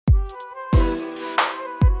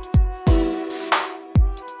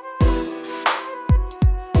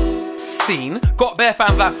scene. Got bare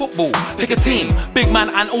fans like football. Pick a team, big man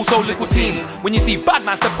and also little teams. When you see bad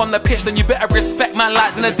man step on the pitch, then you better respect man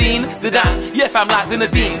like Zinedine. Zidane, yeah fam like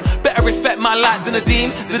Zinedine. Better respect man like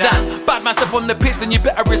Zinedine. Zidane, bad man step on the pitch, then you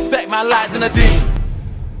better respect man like Zinedine.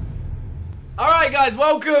 Alright guys,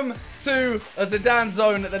 welcome to a Zidane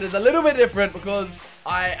zone that is a little bit different because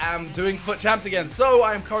I am doing Foot Champs again. So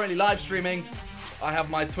I am currently live streaming. I have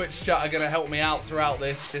my Twitch chat are going to help me out throughout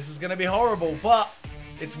this. This is going to be horrible, but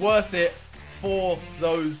it's worth it for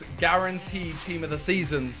those guaranteed team of the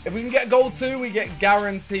seasons. If we can get gold 2, we get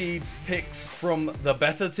guaranteed picks from the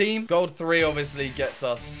better team. Gold 3 obviously gets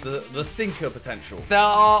us the stinker potential. There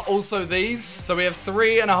are also these. So we have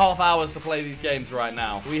 3.5 hours to play these games right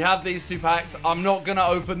now. We have these 2 packs. I'm not going to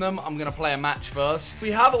open them. I'm going to play a match first.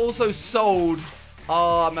 We have also sold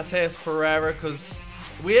our Mateus Pereira because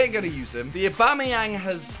we ain't going to use him. The Aubameyang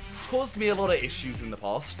has caused me a lot of issues in the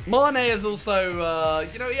past. Mane is also,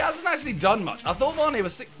 you know, he hasn't actually done much. I thought Mane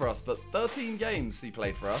was sick for us, but 13 games he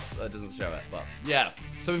played for us. That doesn't show it, but yeah.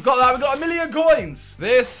 So we've got that. We've got 1 million coins.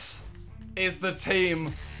 This is the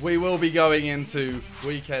team we will be going into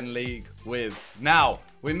Weekend League with. Now,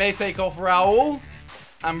 we may take off Raul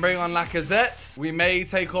and bring on Lacazette. We may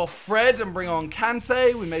take off Fred and bring on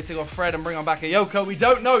Kante. We may take off Fred and bring on Bakayoko. We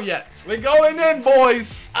don't know yet. We're going in,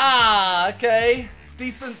 boys. Ah, okay.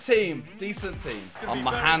 Decent team. Decent team. Oh,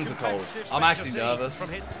 my hands are cold. I'm actually nervous.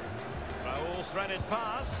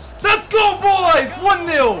 Let's go, boys!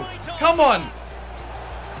 1-0. Come on.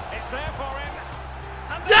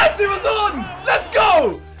 Yes, it was on. Let's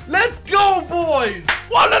go. Let's go, boys.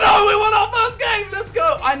 1-0. We won our first game. Let's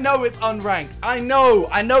go. I know it's unranked. I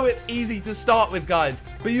know it's easy to start with, guys.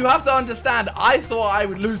 But you have to understand, I thought I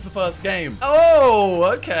would lose the first game. Oh,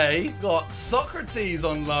 okay. Got Socrates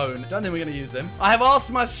on loan. Don't think we're going to use him. I have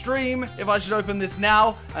asked my stream if I should open this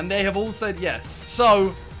now, and they have all said yes.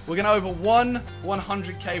 So, we're going to open one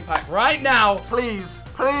 100k pack right now. Please,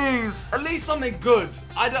 please. At least something good.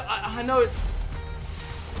 I know it's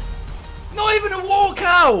not even a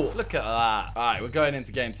walkout! Look at that. Alright, we're going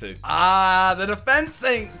into game 2. Ah, the defense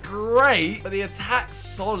ain't great, but the attack's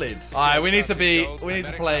solid. Alright, we need to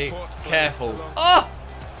play careful. Oh!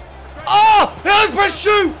 Oh! I pressed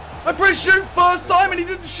shoot! I pressed shoot first time and he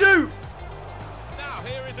didn't shoot! Now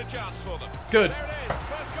here is a chance for them. Good.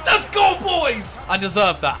 Let's go, boys! I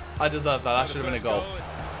deserve that. I deserve that. That should have been a goal.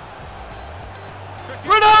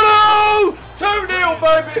 Ronaldo! 2-0,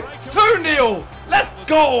 baby! 2-0! Let's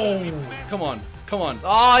go! Come on, come on.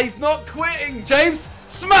 Ah, he's not quitting. James,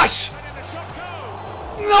 smash!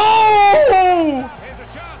 No!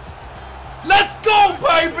 Let's go,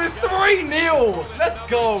 baby! 3-0! Let's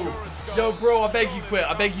go! Yo, bro, I beg you quit.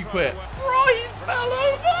 I beg you quit. Bro, he fell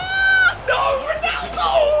over! No,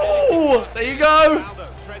 Ronaldo! There you go.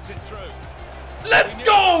 Let's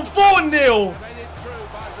go! 4-0!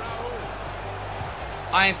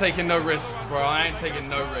 I ain't taking no risks, bro. I ain't taking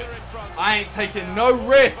no risks. I ain't taking no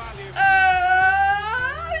risks.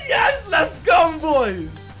 Yes, let's go, boys.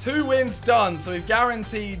 2 wins done, so we've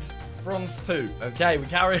guaranteed bronze 2. Okay, we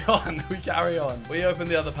carry on. We carry on. We open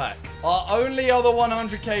the other pack. Our only other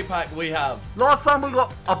 100k pack we have. Last time we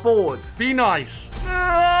got a board. Be nice.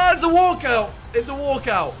 It's a walkout. It's a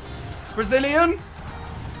walkout. Brazilian.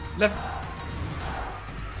 Left.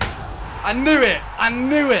 I knew it. I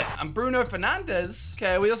knew it. And Bruno Fernandes.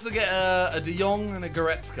 Okay, we also get a De Jong and a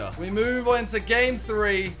Goretzka. We move on to game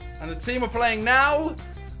 3. And the team we're playing now,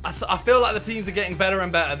 I feel like the teams are getting better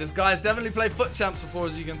and better. This guy's definitely played Foot Champs before,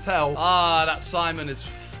 as you can tell. Ah, that Simon is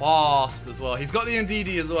fast as well. He's got the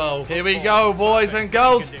Ndidi as well. Here we go, boys and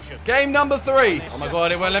girls. Game number 3. Oh my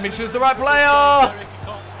God, it won't let me choose the right player.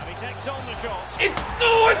 It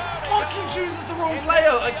fucking chooses the wrong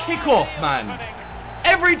player at kickoff, man.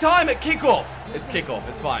 Every time at kickoff. It's kickoff.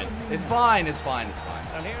 It's fine. It's fine. It's fine. It's fine.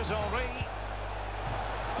 And here's Henry.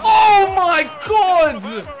 Oh my God!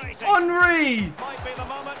 Henry! Might be the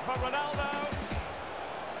moment for Ronaldo.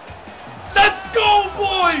 Let's go,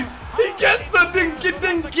 boys! He gets the dinky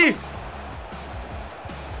dinky.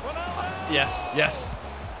 Yes, yes.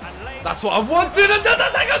 That's what I wanted. And there's a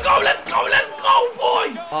second goal. Let's go. Let's go,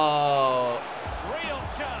 boys. Oh.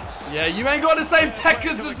 Yeah, you ain't got the same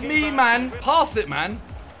techers as me, man. Pass it, man.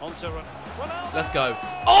 Let's go.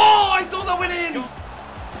 Oh, I thought that went in.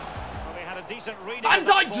 Van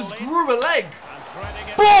Dijk just grew a leg.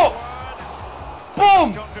 Boom!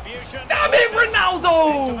 Boom! Damn it,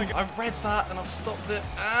 Ronaldo! I read that and I've stopped it.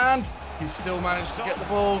 And he still managed to get the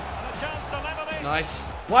ball. Nice.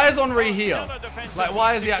 Why is Henry here? Like,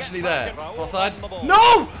 why is he actually there? Offside?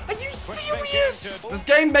 No! Are you serious? This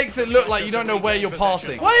game makes it look like you don't know where you're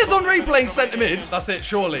passing. Why is Henry playing centre mid? That's it,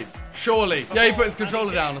 surely. Surely. Yeah, he put his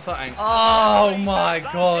controller down or something. Oh my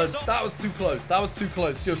god. That was too close. That was too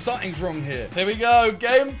close. Yo, something's wrong here. Here we go.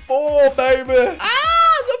 Game 4, baby.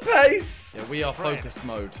 Ah, the pace. Yeah, we are focused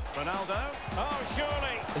mode. Ronaldo. Oh,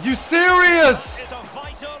 surely. Are you serious? It's a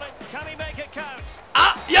vital. Can he make it count?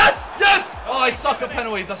 Ah, yes, yes. Oh, I suck at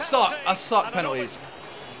penalties. I suck penalties.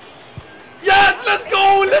 Yes, let's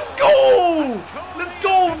go. Let's go. Let's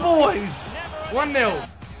go, boys. 1-0.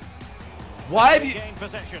 Why have you...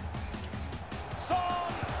 Possession.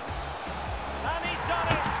 And he's done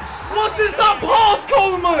it. What is that pass,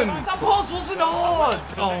 Coleman? That pass wasn't hard.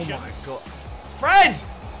 Oh my god. Fred!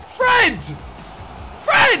 Fred!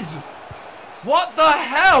 Fred! What the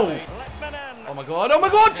hell? Oh my god. Oh my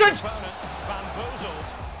god, change!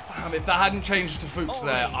 Damn, if that hadn't changed to Fuchs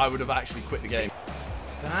there, I would have actually quit the game.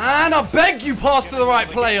 Dan, I beg you, pass to the right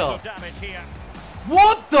player.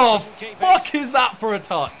 What the fuck is that for a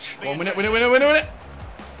touch? Go on, win it, win it, win it, win it, win it.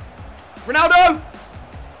 Ronaldo!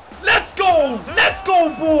 Let's go! Let's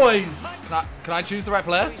go, boys! Can I choose the right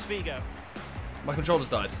player? My controller's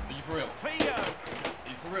died. Are you for real? Are you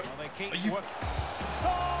for real? Are you...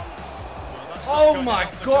 Oh my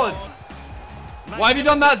god! Why have you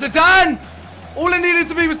done that, Zidane? All it needed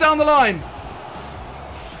to be was down the line.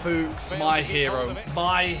 Fuchs, my hero.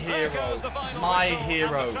 My hero. My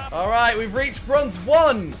hero. Alright, we've reached bronze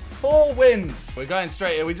 1. 4 wins. We're going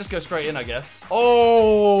straight in. We just go straight in, I guess.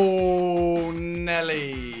 Oh,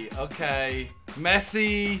 Nelly. Okay.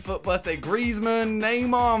 Messi, foot birthday, Griezmann,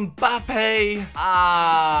 Neymar, Mbappe.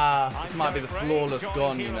 Ah, this might be the flawless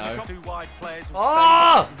gone, you know.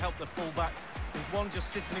 Ah! One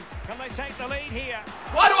just sitting in. Can they take the lead here?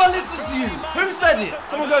 Why do I listen to you? Who said it?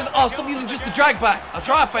 Someone goes, oh, stop using just the drag back. I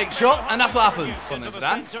try a fake shot, and that's what happens. Come on,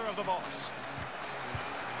 Dan.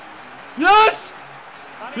 Yes!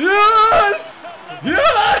 Yes!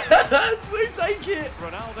 Yes! We take it.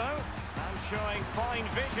 Ronaldo, and showing fine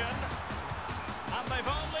vision. And they've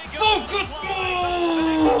only got focus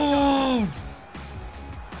mode!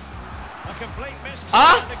 A complete miss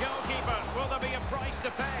Huh? the goalkeeper. Will there be a price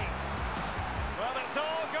to pay? Well, it's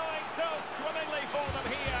all going so swimmingly for them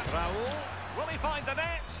here. Raul, will he find the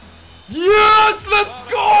net? Yes! Let's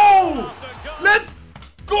go! Let's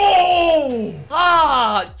go!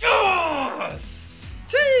 Ah, yes!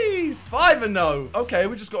 Jeez, 5-0. Okay,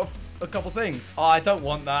 we just got a couple things. Oh, I don't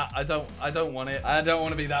want that. I don't want it. I don't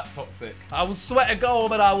want to be that toxic. I will sweat a goal,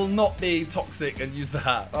 but I will not be toxic and use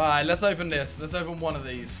that. All right, let's open this. Let's open one of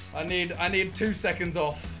these. I need 2 seconds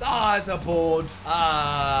off. Ah, it's a board.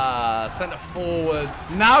 Ah, centre forward.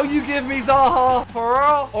 Now you give me Zaha for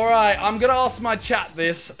real. All right, I'm gonna ask my chat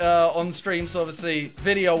this on stream. So obviously,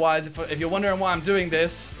 video-wise, if you're wondering why I'm doing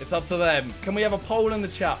this, it's up to them. Can we have a poll in the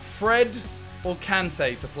chat? Fred or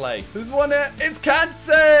Kante to play? Who's won it? It's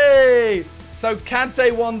Kante! So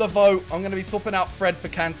Kante won the vote. I'm going to be swapping out Fred for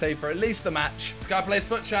Kante for at least a match. This guy plays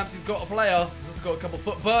foot champs. He's got a player. He's also got a couple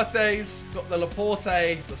foot birthdays. He's got the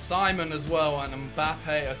Laporte, the Simon as well, and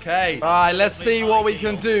Mbappe. Okay. All right, let's see what we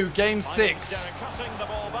can do. Game 6.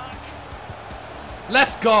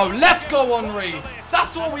 Let's go. Let's go, Henry.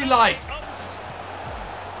 That's what we like.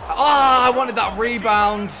 Ah, I wanted that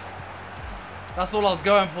rebound. That's all I was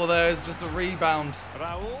going for there, is just a rebound.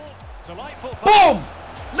 Boom!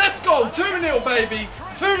 Let's go! 2-0, baby!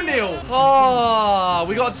 2-0! Ah,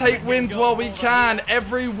 we got to take wins while we can.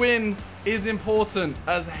 Every win is important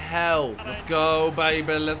as hell. Let's go,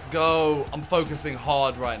 baby. Let's go. I'm focusing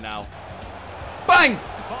hard right now. Bang!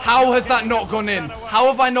 How has that not gone in? How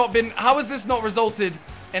have I not been... How has this not resulted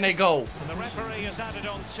in a goal? The referee has added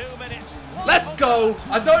on 2 minutes. Let's go.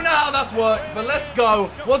 I don't know how that's worked, but let's go.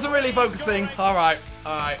 Wasn't really focusing. All right.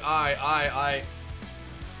 All right.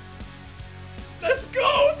 Let's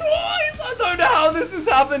go, boys. I don't know how this is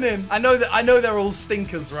happening. I know they're all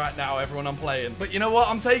stinkers right now, everyone I'm playing. But you know what?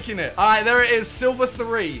 I'm taking it. All right, there it is. Silver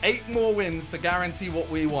 3. 8 more wins to guarantee what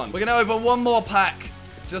we want. We're going to open one more pack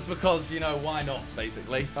just because, you know, why not,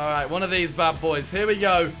 basically. All right, one of these bad boys. Here we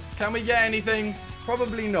go. Can we get anything?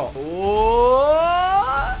 Probably not.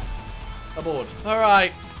 Oh! Aboard. All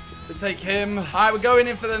right. We take him. All right, we're going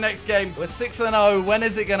in for the next game. We're 6-0. When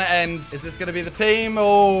is it going to end? Is this going to be the team?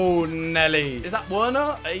 Oh, Nelly. Is that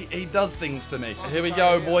Werner? He does things to me. Here we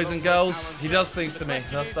go, boys and girls. He does things to me.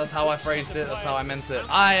 That's how I phrased it. That's how I meant it.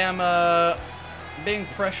 I am being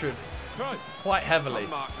pressured quite heavily.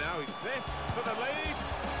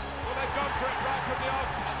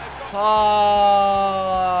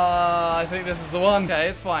 I think this is the one. Okay,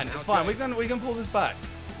 it's fine. It's fine. We can pull this back.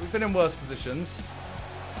 We've been in worse positions.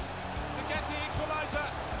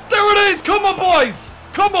 There it is! Come on, boys!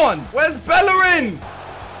 Come on! Where's Bellerin?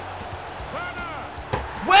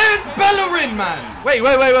 Where's Bellerin? Bellerin, man. Wait.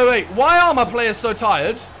 Why are my players so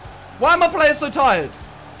tired? Why are my players so tired?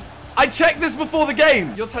 I checked this before the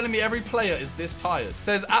game. You're telling me every player is this tired?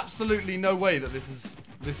 There's absolutely no way that this is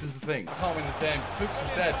the thing. I can't win this game. Fuchs is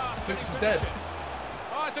dead. Fuchs is dead.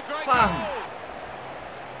 Oh, it's a great Bam. goal.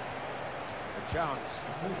 A chance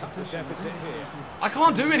to cut the deficit here. I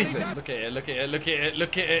can't do anything. Look at it, look at it, look at it,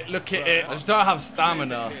 look at it, look at it. I just don't have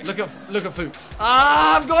stamina. Look at Fuchs.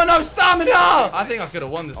 Ah, I've got no stamina. I think I could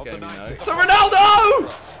have won this game, you know. To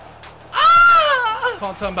Ronaldo! Ah!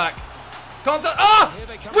 Can't turn back. Can't turn. Ah!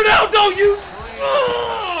 Ronaldo, you.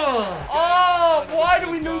 Oh, why do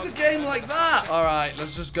we lose a game like that? All right,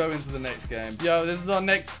 let's just go into the next game. Yo, this is our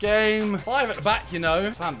next game. 5 at the back, you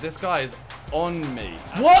know. Fam, this guy is on me.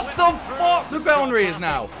 What the fuck? Look where Henry is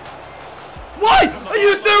now. Why? Are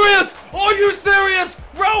you serious? Are you serious?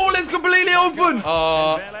 Raul is completely open.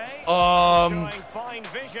 Showing fine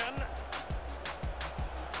vision.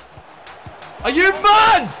 Are you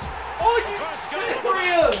mad? Are you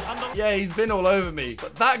serious? Yeah, he's been all over me.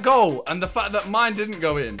 But that goal and the fact that mine didn't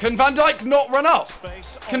go in. Can Van Dijk not run up?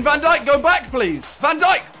 Can Van Dijk go back, please? Van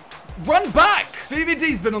Dijk, run back.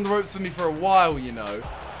 VVD's been on the ropes for me for a while, you know.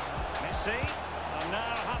 Messi, and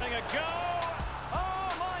now having a go. Oh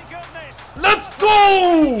my goodness. Let's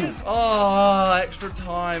go! Oh, extra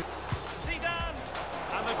time.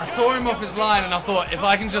 Zidane. I saw him off his line and I thought, if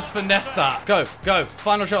I can just finesse that. Go, go,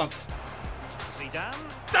 final chance. Zidane.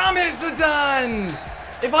 Damn it, Zidane!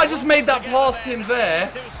 If I just made that past him there,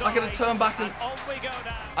 I could have turned back and...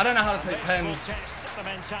 I don't know how to take pens.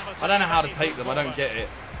 I don't know how to take them. I don't get it.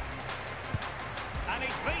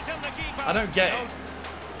 I don't get it.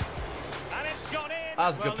 That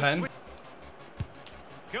was a good pen.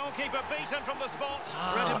 Goalkeeper beaten from the spot.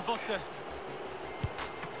 Bread and butter.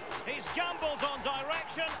 He's gambled on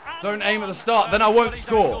direction. Don't aim at the start, then I won't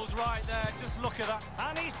score. Right there, just look at that.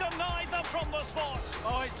 And he's denied them from the spot.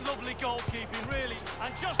 Oh, it's lovely goalkeeping, really.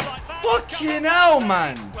 And just like that. Fucking hell,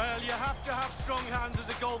 man. Well, you have to have strong hands as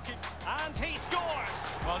a goalkeeper. And he scores.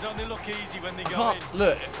 Well, don't they look easy when they go in?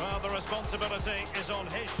 Look. Well, the responsibility is on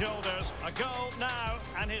his shoulders. A goal now,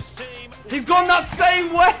 and his team. He's gone that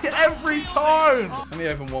same way every time. Let me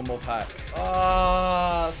open one more pack.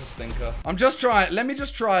 Ah, that's a stinker. I'm just trying. Let me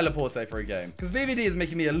just try Laporte for a game. Because VVD is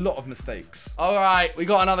making me a lot of mistakes. All right, we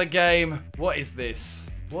got another game. What is this?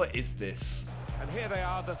 What is this? And here they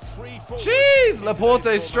are, the 3 forwards. Jeez,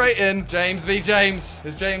 Laporte straight in. James v James.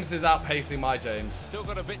 His James is outpacing my James. Still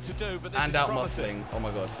got a bit to do, but this And is out-muscling. Oh my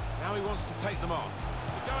god. Now he wants to take them on.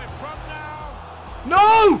 To go in front now.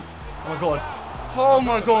 No! Oh my god. Oh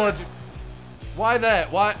my god. Why there?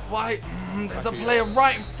 Why? There's a player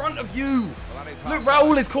right in front of you. Look,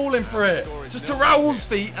 Raul is calling for it. Just to Raul's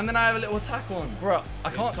feet, and then I have a little attack on. Bro, I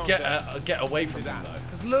can't get away from him though.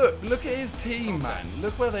 Because look at his team, man.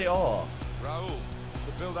 Look where they are. Raul,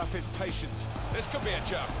 the build-up is patient. This could be a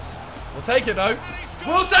chance. We'll take it though.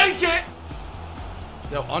 We'll take it.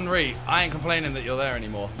 Yo, Henry, I ain't complaining that you're there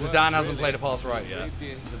anymore. Zidane hasn't played a pass right yet.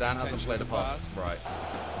 Zidane hasn't played a pass right.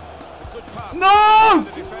 It's a good pass. No!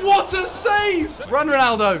 What a save! Run,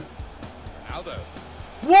 Ronaldo. Ronaldo.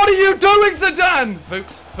 What are you doing, Zidane?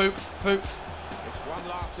 Fuchs. It's one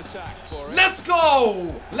last attack for it. Let's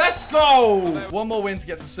go! Let's go! One more win to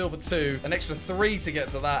get to silver 2, an extra 3 to get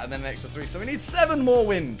to that, and then an extra 3. So we need 7 more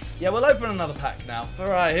wins. Yeah, we'll open another pack now. All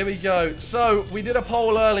right, here we go. So we did a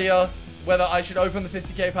poll earlier whether I should open the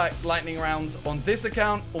 50k pack lightning rounds on this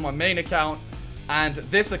account or my main account, and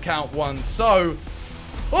this account won. So,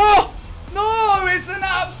 oh! No, it's an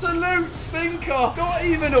absolute stinker. Not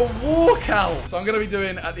even a walkout. So I'm going to be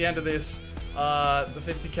doing, at the end of this, the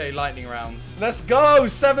 50k lightning rounds. Let's go,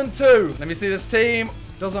 7-2. Let me see this team.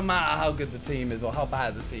 Doesn't matter how good the team is or how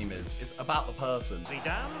bad the team is. It's about the person.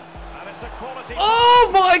 Zidane, and it's a quality. Oh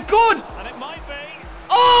my god! And it might be.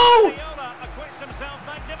 Oh! Viola acquits himself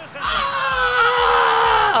magnificently.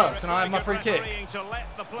 Ah! Can I have my free kick? To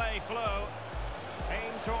let the play flow.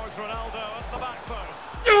 Aim towards Ronaldo at the back post.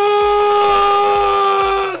 Yes!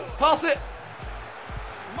 Pass it.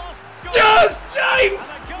 Must score. Yes,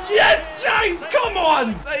 James! Yes, James! Come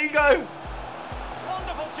on! There you go.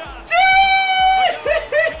 Wonderful chance. Jeez!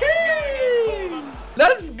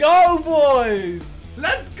 Let's go, boys!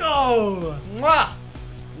 Let's go! Mwah!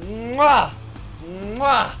 Mwah!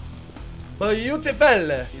 Mwah!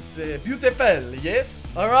 Beautiful! It's beautiful, yes?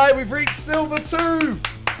 Alright, we've reached silver 2!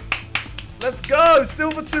 Let's go!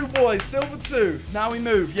 Silver 2, boys. Silver 2. Now we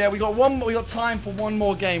move. Yeah, we got time for one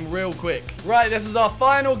more game real quick. Right, this is our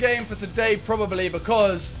final game for today, probably,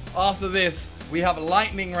 because after this, we have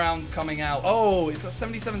lightning rounds coming out. Oh, he's got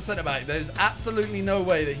 77 centre back. There's absolutely no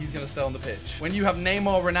way that he's going to stay on the pitch. When you have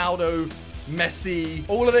Neymar, Ronaldo, Messi,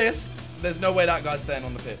 all of this, There's no way that guy's staying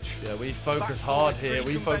on the pitch. Yeah, we focus hard here.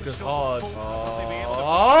 We focus hard.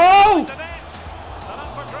 Oh!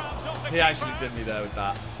 He actually did me there with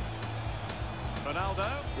that. Ronaldo.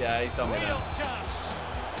 Yeah, he's done me there.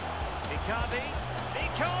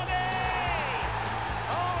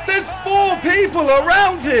 There's 4 people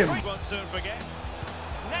around him. Won't soon forget.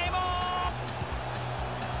 Neymar.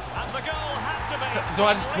 And the goal had to be. Do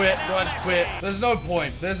I just quit? Do I just quit? There's no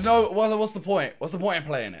point. There's no... What's the point? What's the point in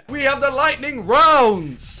playing it? We have the lightning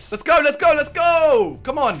rounds. Let's go, let's go, let's go.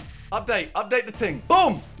 Come on. Update the thing.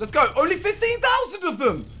 Boom. Let's go. Only 15,000 of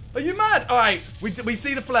them. Are you mad? All right. We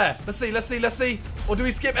see the flare. Let's see. Or do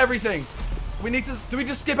we skip everything? Do we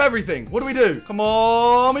just skip everything? What do we do? Come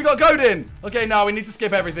on, we got Godin. Okay, no, we need to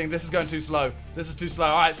skip everything. This is going too slow. This is too slow.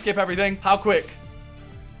 All right, skip everything. How quick?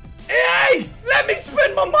 Hey, let me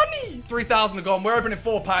spend my money. 3,000 are gone. We're opening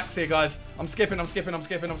 4 packs here, guys. I'm skipping. For Zidane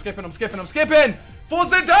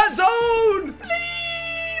zone,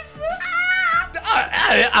 please.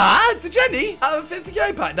 The Jenny out of a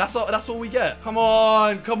 50k pack. That's all we get. Come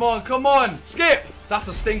on. Skip. That's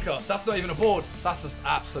a stinker. That's not even a board. That's an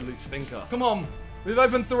absolute stinker. Come on. We've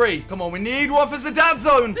opened 3. Come on, we need one for Zidane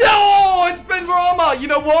zone. Yo, it's Benrahma. You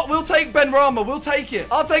know what? We'll take Benrahma. We'll take it.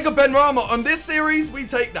 I'll take a Benrahma. On this series, we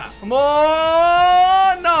take that. Come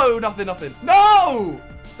on. No, nothing. No.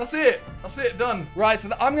 That's it. Done. Right, so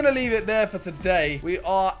I'm going to leave it there for today. We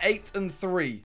are 8-3.